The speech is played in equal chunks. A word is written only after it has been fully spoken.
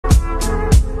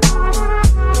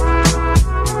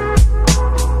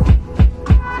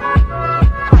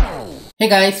Hey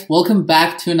guys, welcome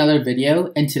back to another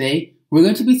video, and today we're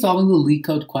going to be solving the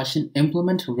LeetCode question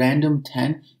implement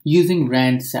Rand10 using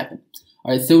Rand7.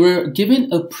 Alright, so we're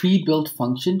given a pre-built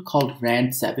function called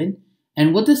Rand7,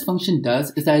 and what this function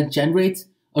does is that it generates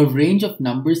a range of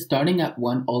numbers starting at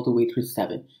 1 all the way through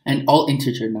 7, and all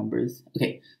integer numbers.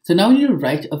 Okay, so now we need to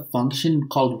write a function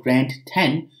called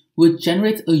Rand10, which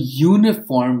generates a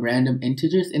uniform random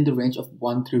integers in the range of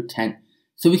 1 through 10.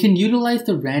 So we can utilize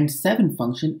the Rand7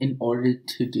 function in order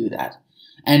to do that.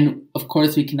 And of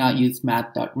course, we cannot use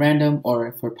math.random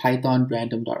or for Python,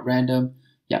 random.random.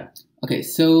 Yeah. Okay,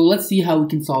 so let's see how we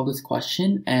can solve this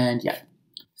question. And yeah.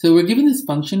 So we're given this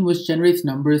function which generates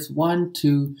numbers 1,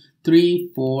 2, 3,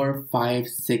 4, 5,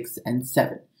 6, and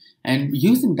 7. And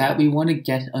using that, we want to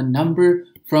get a number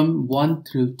from 1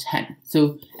 through 10.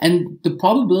 So, and the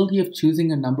probability of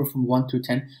choosing a number from 1 through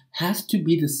 10 has to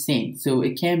be the same. So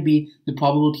it can be the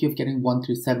probability of getting 1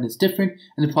 through 7 is different,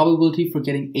 and the probability for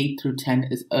getting 8 through 10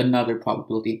 is another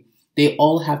probability. They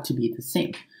all have to be the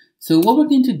same. So what we're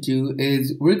going to do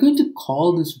is we're going to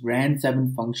call this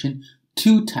Rand7 function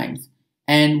 2 times.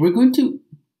 And we're going to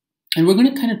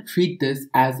kind of treat this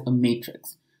as a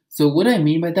matrix. So what do I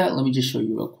mean by that? Let me just show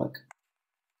you real quick.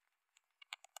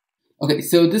 Okay,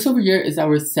 so this over here is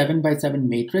our 7 by 7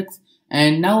 matrix.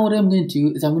 And now what I'm going to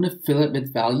do is I'm going to fill it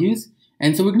with values.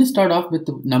 And so we're going to start off with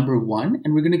the number 1,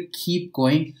 and we're going to keep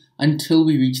going until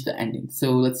we reach the ending.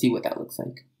 So let's see what that looks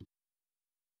like.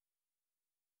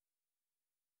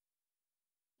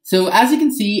 So as you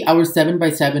can see, our 7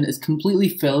 by 7 is completely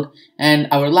filled, and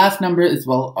our last number is,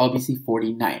 well, obviously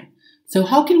 49. So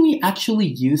how can we actually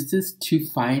use this to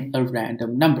find a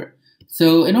random number?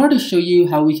 So in order to show you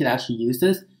how we can actually use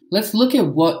this, let's look at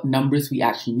what numbers we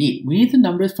actually need. We need the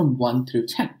numbers from 1 through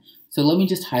 10. So let me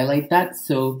just highlight that.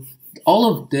 So all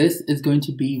of this is going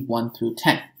to be 1 through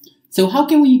 10. So how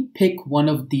can we pick one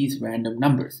of these random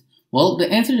numbers? Well,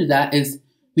 the answer to that is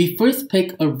we first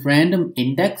pick a random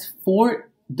index for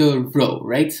the row,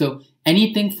 right? So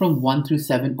anything from 1 through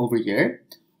 7 over here,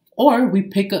 or we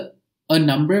pick a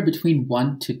number between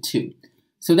 1 to 2.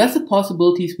 So that's the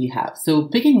possibilities we have. So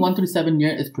picking 1 through 7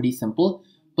 here is pretty simple.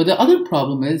 But the other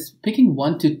problem is picking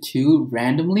 1 to 2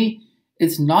 randomly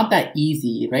is not that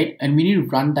easy, right? And we need to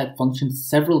run that function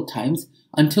several times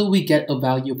until we get a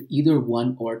value of either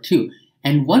 1 or 2.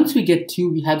 And once we get 2,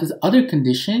 we have this other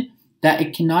condition that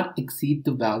it cannot exceed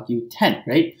the value 10,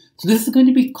 right? So this is going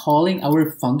to be calling our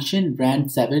function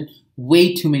Rand7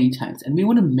 way too many times. And we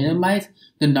want to minimize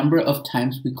the number of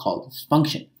times we call this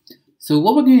function. So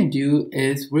what we're going to do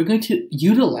is we're going to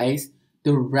utilize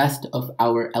the rest of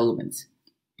our elements.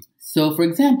 So for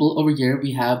example, over here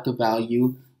we have the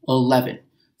value 11.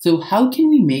 So how can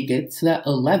we make it so that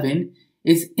 11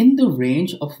 is in the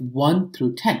range of 1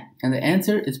 through 10? And the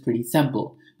answer is pretty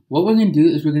simple. What we're going to do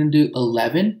is we're going to do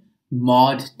 11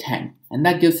 mod 10, and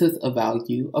that gives us a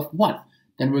value of 1.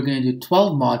 Then we're going to do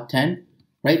 12 mod 10,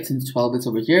 right, since 12 is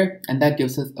over here, and that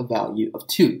gives us a value of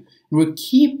 2. And we're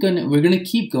going to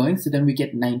keep going, so then we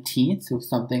get 19, so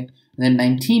something, and then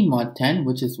 19 mod 10,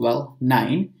 which is, well,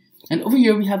 9. And over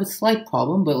here we have a slight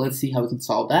problem, but let's see how we can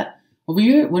solve that. Over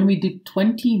here, when we do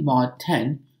 20 mod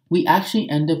 10, we actually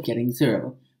end up getting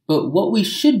 0. But what we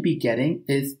should be getting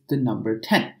is the number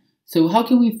 10. So how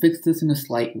can we fix this in a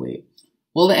slight way?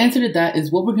 Well, the answer to that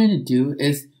is what we're going to do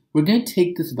is we're going to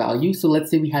take this value. So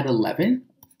let's say we had 11.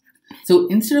 So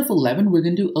instead of 11, we're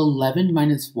going to do 11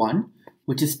 minus 1,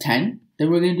 which is 10.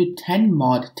 Then we're going to do 10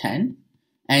 mod 10.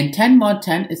 And 10 mod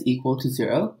 10 is equal to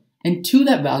 0. And to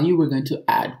that value, we're going to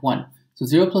add 1. So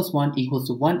 0 plus 1 equals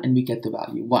to 1, and we get the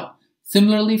value 1.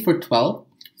 Similarly for 12.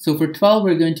 So for 12,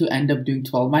 we're going to end up doing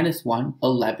 12 minus 1,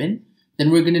 11. Then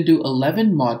we're going to do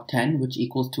 11 mod 10, which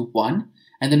equals to 1.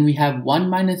 And then we have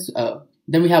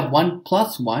 1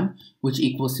 plus 1, which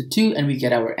equals to 2, and we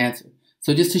get our answer.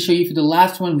 So just to show you for the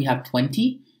last one, we have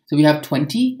 20. So we have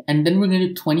 20, and then we're going to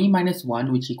do 20 minus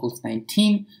 1, which equals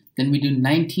 19. Then we do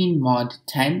 19 mod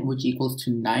 10, which equals to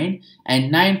 9.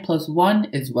 And 9 plus 1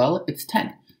 is, well, it's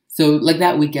 10. So like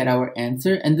that, we get our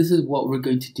answer. And this is what we're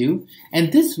going to do.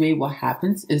 And this way, what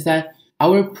happens is that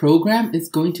our program is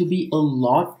going to be a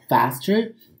lot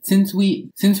faster since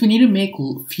we need to make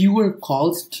fewer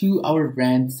calls to our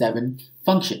Rand7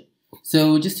 function.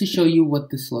 So just to show you what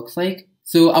this looks like.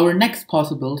 So our next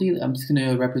possibility, I'm just going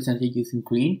to represent it using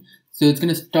green. So it's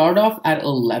going to start off at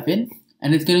 11.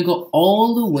 And it's going to go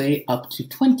all the way up to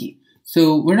 20.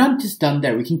 So we're not just done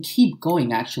there. We can keep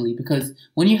going actually, because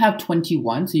when you have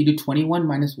 21, so you do 21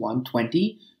 minus 1,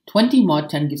 20. 20 mod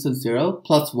 10 gives us 0,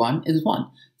 plus 1 is 1.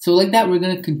 So like that, we're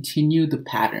going to continue the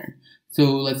pattern. So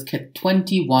let's get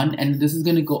 21, and this is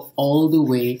going to go all the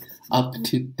way up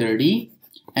to 30.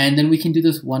 And then we can do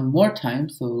this one more time.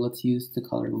 So let's use the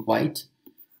color white.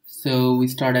 So we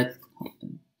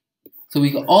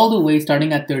go all the way,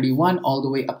 starting at 31, all the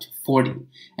way up to 40.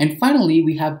 And finally,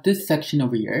 we have this section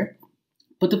over here.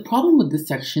 But the problem with this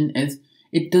section is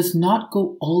it does not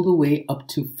go all the way up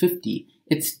to 50.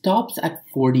 It stops at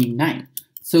 49.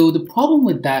 So the problem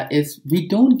with that is we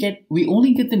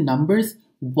only get the numbers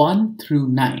 1 through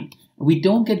 9. We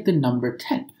don't get the number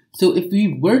 10. So if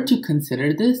we were to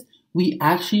consider this, we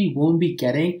actually won't be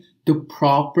getting the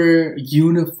proper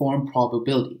uniform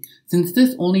probability, since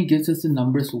this only gives us the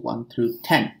numbers 1 through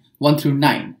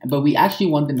 9, but we actually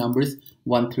want the numbers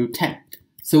 1 through 10.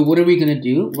 So what are we going to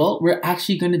do? Well, we're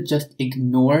actually going to just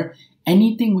ignore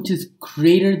anything which is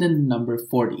greater than the number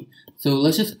 40. So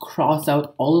let's just cross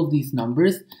out all of these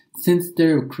numbers since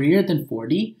they're greater than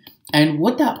 40. And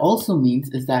what that also means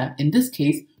is that in this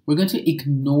case, we're going to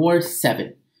ignore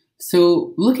 7.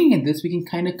 So looking at this, we can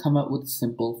kind of come up with a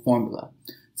simple formula.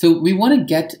 So we want to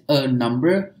get a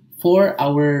number for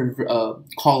our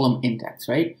column index,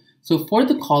 right? So for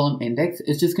the column index,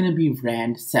 it's just going to be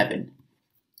Rand7,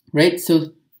 right?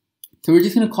 So we're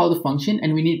just going to call the function,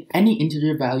 and we need any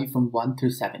integer value from 1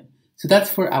 through 7. So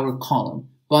that's for our column.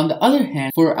 But on the other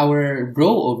hand, for our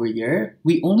row over here,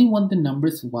 we only want the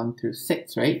numbers 1 through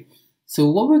 6, right? So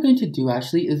what we're going to do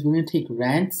actually is we're going to take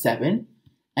Rand7,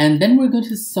 and then we're going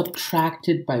to subtract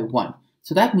it by 1.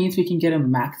 So that means we can get a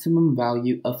maximum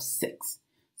value of 6.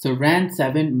 So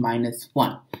Rand7 minus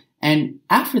 1. And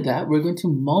after that, we're going to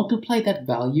multiply that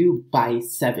value by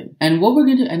 7. And what we're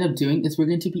going to end up doing is we're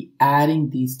going to be adding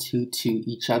these two to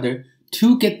each other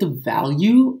to get the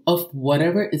value of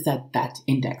whatever is at that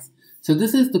index. So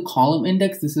this is the column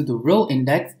index, this is the row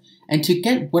index, and to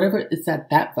get whatever is at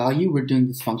that value, we're doing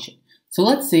this function. So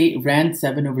let's say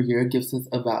Rand7 over here gives us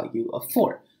a value of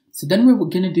 4. So then we're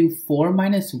going to do 4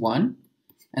 minus 1,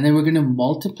 and then we're going to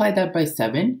multiply that by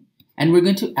 7, and we're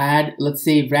going to add, let's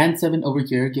say Rand7 over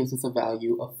here gives us a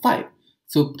value of 5.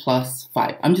 So plus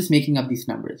 5. I'm just making up these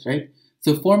numbers, right?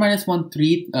 So 4 minus 1,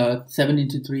 3, 7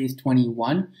 into 3 is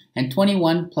 21, and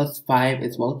 21 plus 5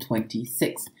 is, well,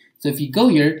 26. So if you go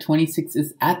here, 26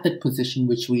 is at that position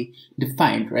which we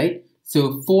defined, right?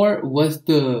 So 4 was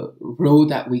the row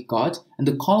that we got, and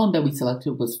the column that we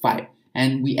selected was 5,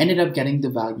 and we ended up getting the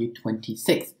value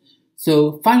 26.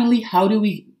 So finally,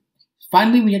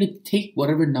 we had to take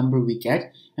whatever number we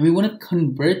get, and we want to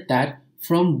convert that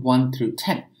from 1 through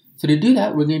 10. So to do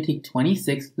that, we're going to take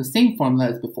 26, the same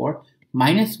formula as before,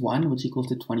 minus 1, which equals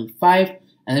to 25,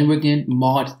 and then we're going to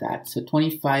mod that. So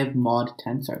 25 mod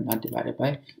 10, sorry, not divided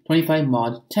by, 25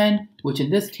 mod 10, which in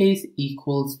this case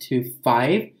equals to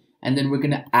 5, and then we're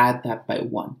going to add that by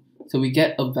 1. So we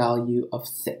get a value of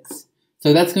 6.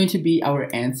 So that's going to be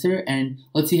our answer, and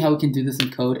let's see how we can do this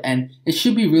in code. And it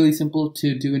should be really simple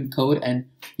to do in code, and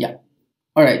yeah.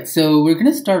 Alright, so we're going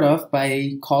to start off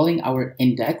by calling our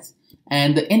index,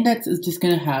 and the index is just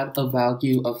going to have a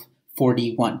value of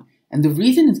 41. And the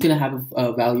reason it's going to have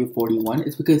a value of 41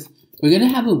 is because we're going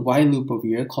to have a while loop over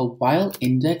here called while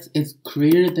index is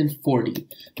greater than 40.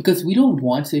 Because we don't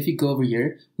want, so if you go over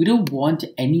here, we don't want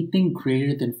anything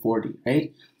greater than 40,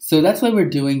 right? So that's why we're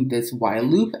doing this while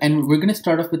loop, and we're going to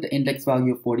start off with the index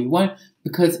value of 41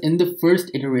 because in the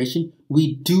first iteration,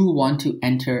 we do want to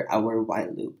enter our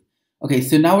while loop. Okay,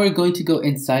 so now we're going to go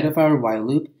inside of our while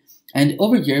loop, and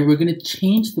over here, we're going to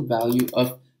change the value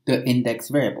of the index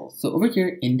variable. So over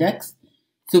here, index.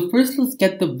 So first, let's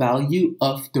get the value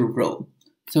of the row.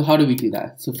 So how do we do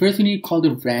that? So first, we need to call the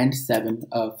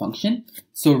Rand7 function.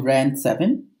 So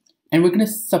Rand7. And we're going to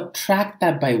subtract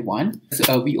that by 1.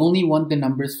 So we only want the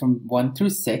numbers from 1 through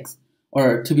 6,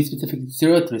 or to be specific,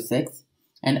 0 through 6.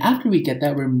 And after we get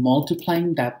that, we're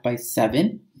multiplying that by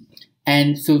 7.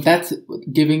 And so that's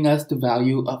giving us the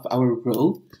value of our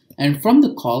row. And from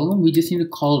the column, we just need to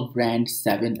call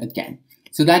Rand7 again.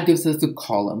 So that gives us the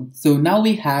column. So now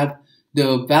we have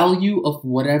the value of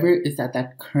whatever is at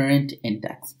that current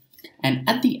index. And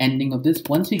at the ending of this,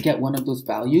 once we get one of those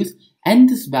values, and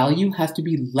this value has to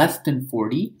be less than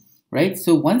 40, right?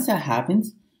 So once that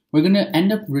happens, we're going to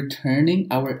end up returning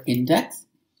our index.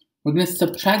 We're going to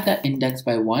subtract that index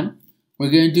by 1.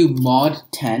 We're going to do mod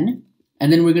 10,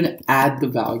 and then we're going to add the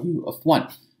value of 1.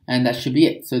 And that should be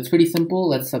it. So it's pretty simple.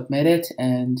 Let's submit it.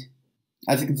 And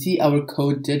as you can see, our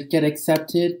code did get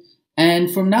accepted.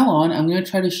 And from now on, I'm going to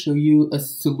try to show you a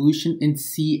solution in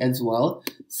C as well.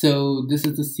 So this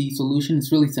is the C solution.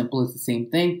 It's really simple. It's the same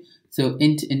thing. So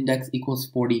int index equals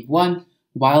 41.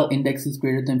 While index is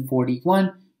greater than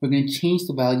 41, we're going to change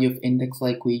the value of index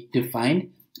like we defined.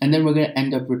 And then we're going to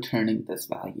end up returning this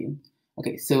value.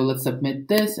 Okay, so let's submit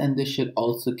this, and this should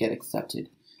also get accepted.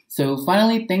 So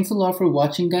finally, thanks a lot for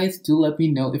watching, guys. Do let me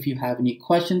know if you have any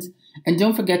questions, and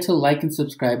don't forget to like and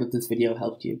subscribe if this video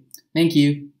helped you. Thank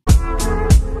you.